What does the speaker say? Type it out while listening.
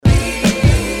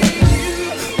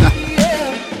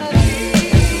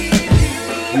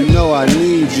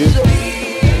you.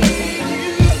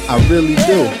 I really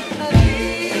do.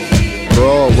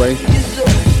 Broadway.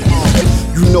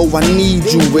 You know I need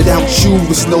you, without you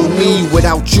it's no me.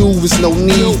 Without you it's no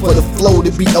need for the flow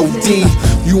to be OD.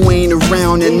 You ain't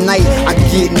around at night, I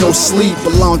get no sleep.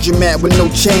 A laundromat with no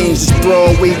change, it's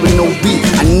Broadway with no beat.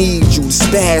 I need you to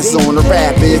spaz on the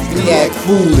rap if we act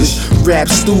foolish. Rap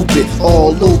stupid,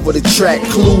 all over the track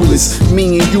clueless.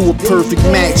 Me and you a perfect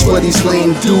match for these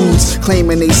lame dudes,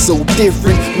 claiming they so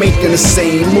different, making the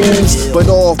same moves. But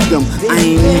off them, I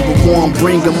ain't even wanna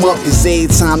bring them up, cause every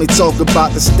time they talk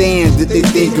about the standard they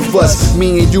think of us.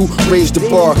 Me and you raise the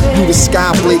bar, you the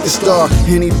sky, Blake the star.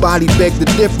 Anybody beg to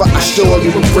differ, I surely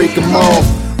will break them off.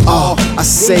 I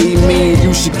say me and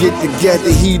you should get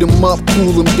together, heat them up,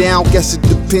 cool them down. Guess it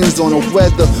depends on the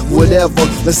weather, whatever.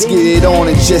 Let's get it on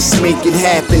and just make it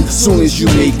happen. Soon as you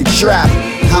make it trap,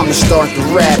 I'ma start the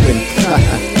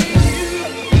rapping.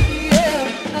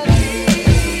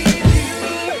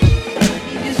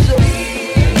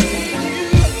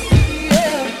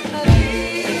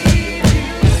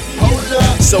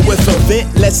 So if a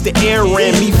vent lets the air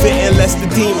in, me venting lets the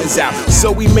demons out.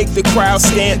 So we make the crowd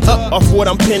stand up off what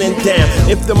I'm pinning down.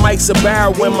 If the mic's a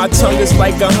barrel when my tongue is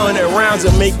like 100 rounds,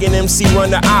 I'm making MC run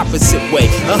the opposite way.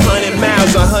 100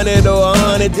 miles, 100 or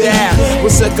 100 down.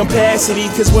 What's the capacity?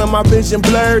 Cause when my vision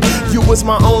blurred, you was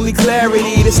my only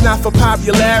clarity. This not for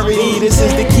popularity, this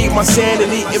is to keep my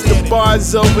sanity. If the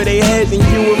bar's over their head, then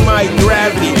you in my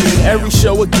gravity. Every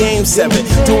show a game 7,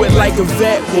 do it like a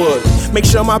vet would. Make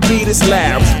sure my beat is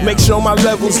loud, make sure my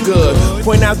level's good.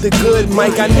 Point out the good,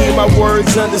 Mike, I need my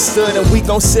words understood. And we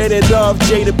gon' set it off,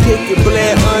 Jada Pickett,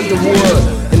 Blair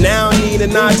Underwood. And I don't need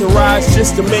an entourage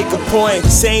just to make a point.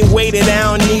 Same way that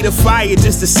I don't need a fire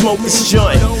just to smoke this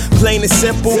joint. Plain and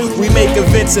simple, we make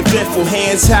events eventful.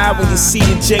 Hands high when you see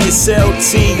the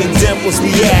JSLT and dimples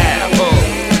we have.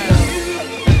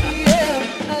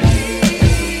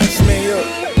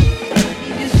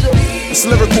 It's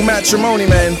lyrical matrimony,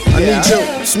 man. I need you.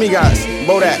 It's me, guys.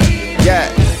 Bodak. Yeah.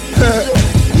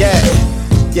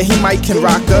 Yeah, he might can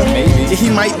rock her. Maybe. Yeah, he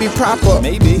might be proper.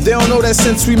 Maybe. They don't know that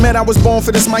since we met, I was born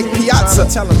for this Mike Piazza.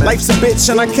 Life's a bitch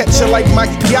and I catch her like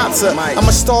Mike Piazza. I'm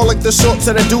a star like the shorts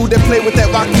of the dude that play with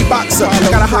that Rocky boxer. I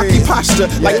got a hockey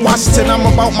posture like Washington. I'm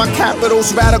about my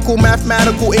capitals. Radical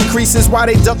mathematical increases while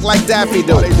they duck like Daffy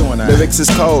do. Lyrics is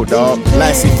cold, dog.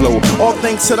 Lassie flow. All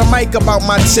thanks to the mic about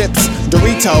my chips.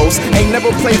 Doritos ain't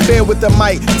never play fair with the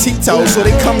mic. Tito, so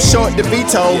they come short to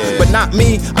veto. But not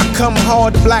me. I come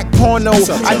hard, black porno.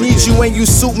 I need you when you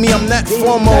suit me, I'm that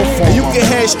formal. And you can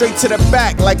head straight to the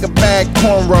back like a bag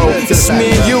cornrow. It's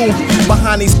me and you,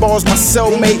 behind these bars, my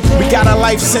cellmate. We got a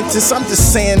life sentence, I'm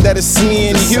just saying that it's me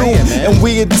and you. And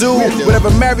we do whatever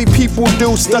married people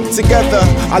do, stuck together.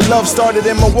 Our love started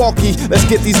in Milwaukee, let's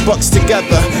get these bucks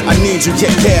together. I need you,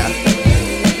 yeah.